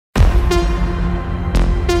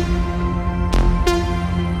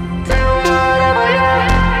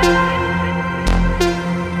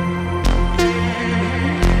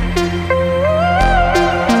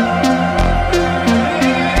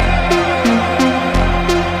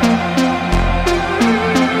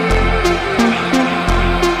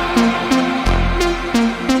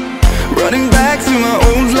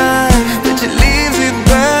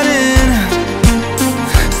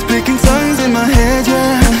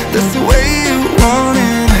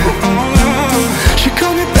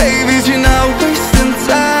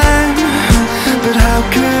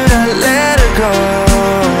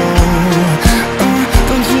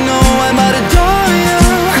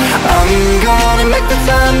the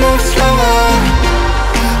time move slower.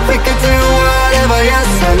 We could do whatever, yeah,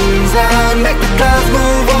 sun's out, make the clouds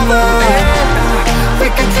move over. We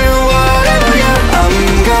could do whatever, yeah, I'm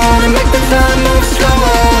gonna make the time move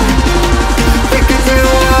slower. We could do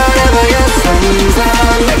whatever, yeah, sun's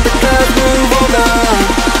out, make the clouds move over.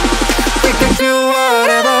 We could do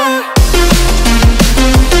whatever.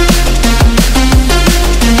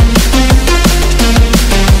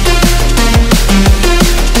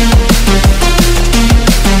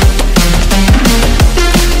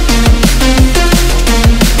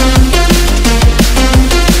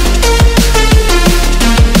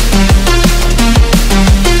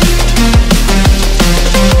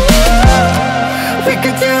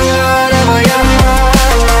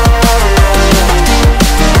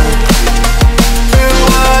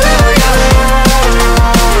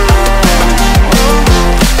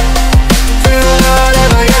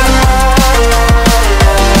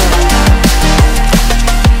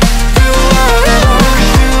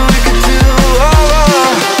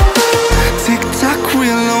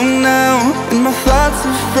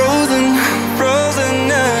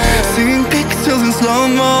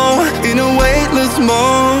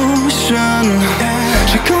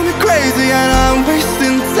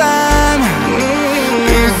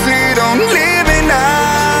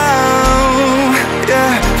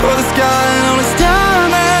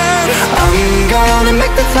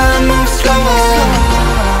 Time moves slower.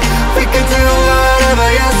 We can do whatever,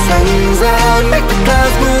 yeah, sun's out, make the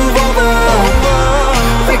clouds move over.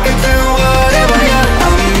 We can do whatever, yeah,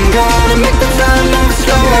 I'm gonna make the time move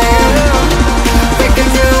slower. We can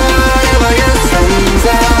do whatever, yeah, sun's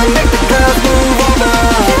out, make the clouds move over.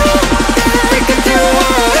 We can do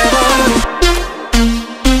whatever.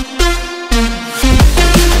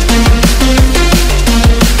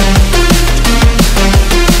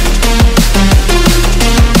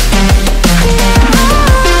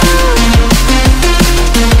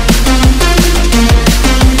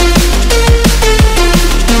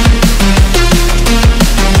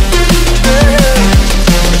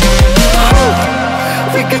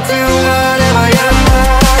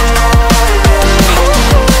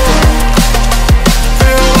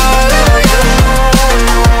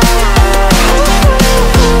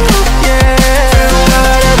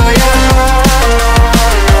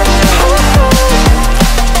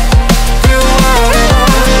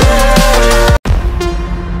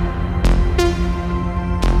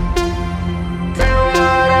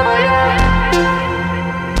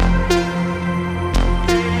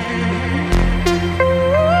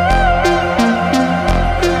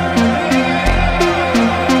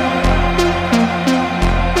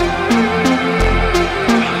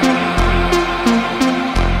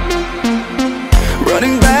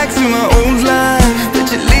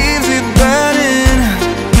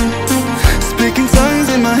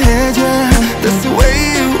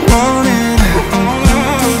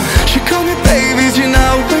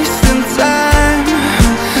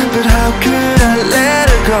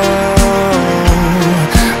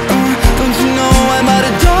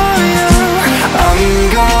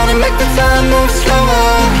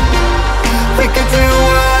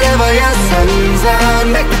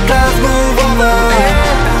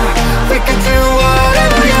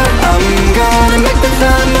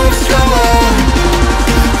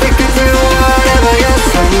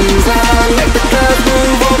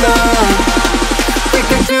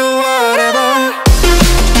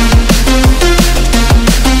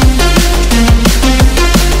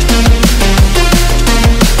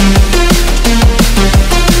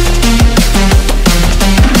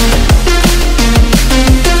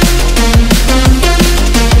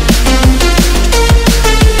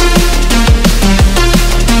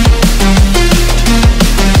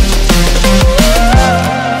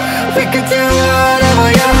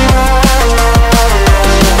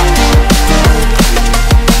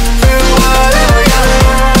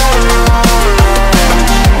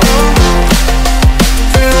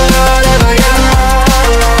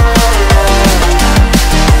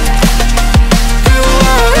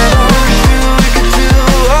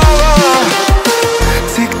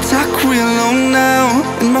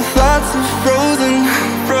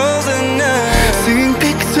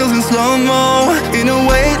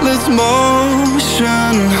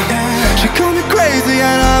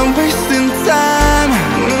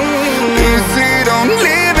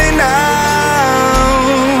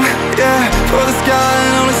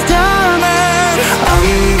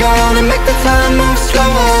 time moves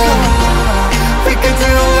slower. We can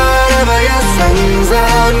do whatever, yeah, sun's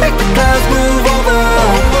out, make the clouds move over.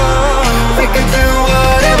 We can do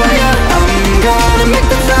whatever, yeah, I'm gonna make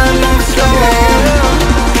the time move slower.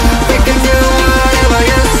 We can do whatever.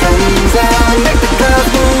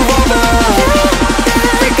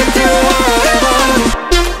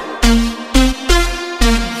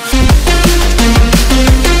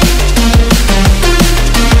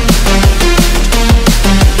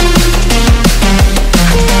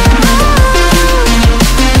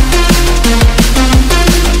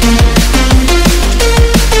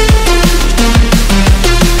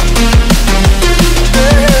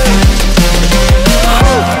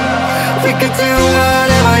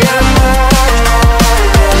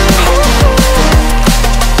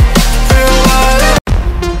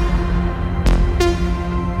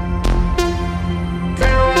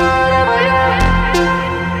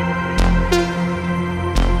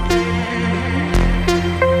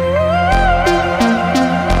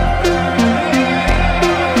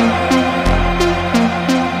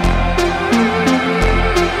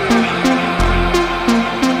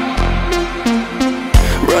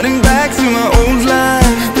 my old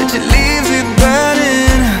life, but she leaves it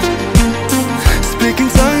burning. Speaking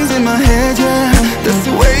tongues in my head, yeah, that's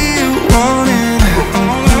the way you want it.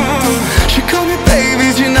 She called me baby,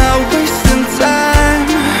 you're not wasting time,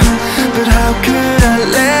 but how could I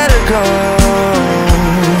let her go?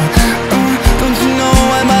 Don't you know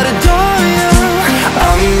I might adore you?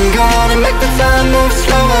 I'm gonna make the time move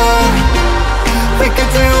slower. We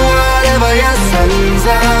could do whatever, yeah, sun's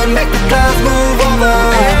out, make the clouds move over.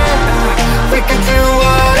 We could do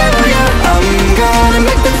whatever, yeah. I'm gonna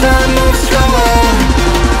make the time move slower.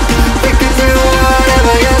 We could do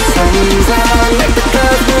whatever, yeah, sun's out, make the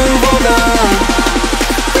clouds move over.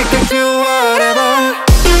 We could do whatever.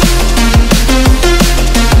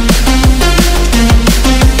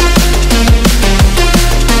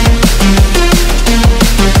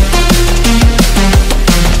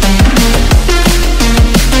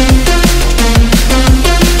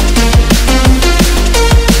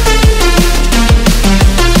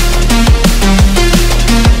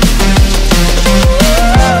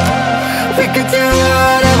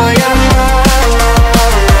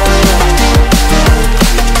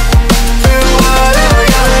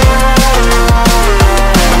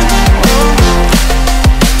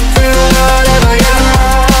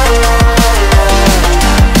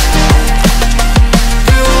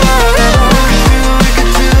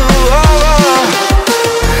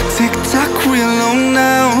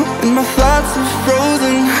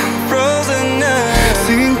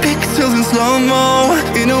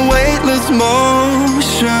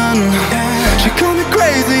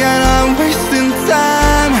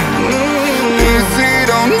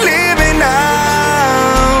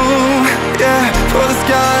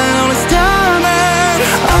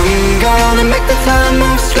 Time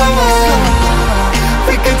moves slower.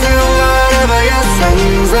 We can do whatever, yeah,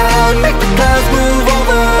 sun's out, make the clouds move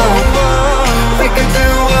over. We can do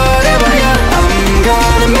whatever, yeah. I'm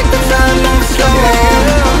gonna make the time move slower.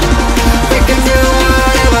 We can do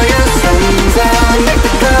whatever, yeah, sun's out, make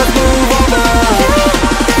the clouds move over.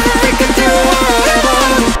 We can do whatever.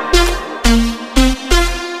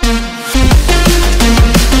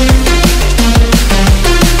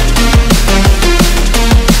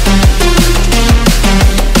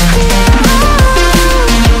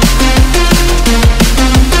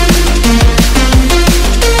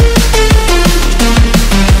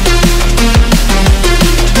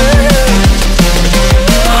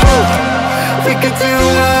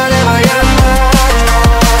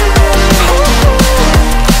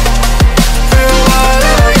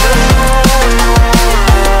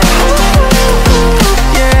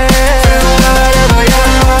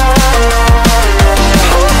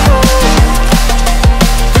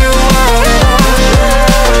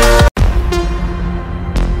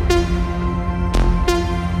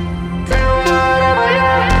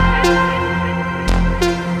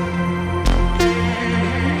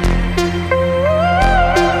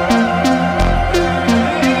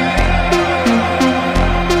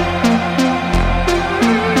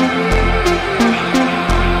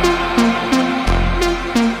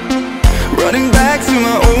 Running back to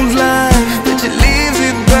my old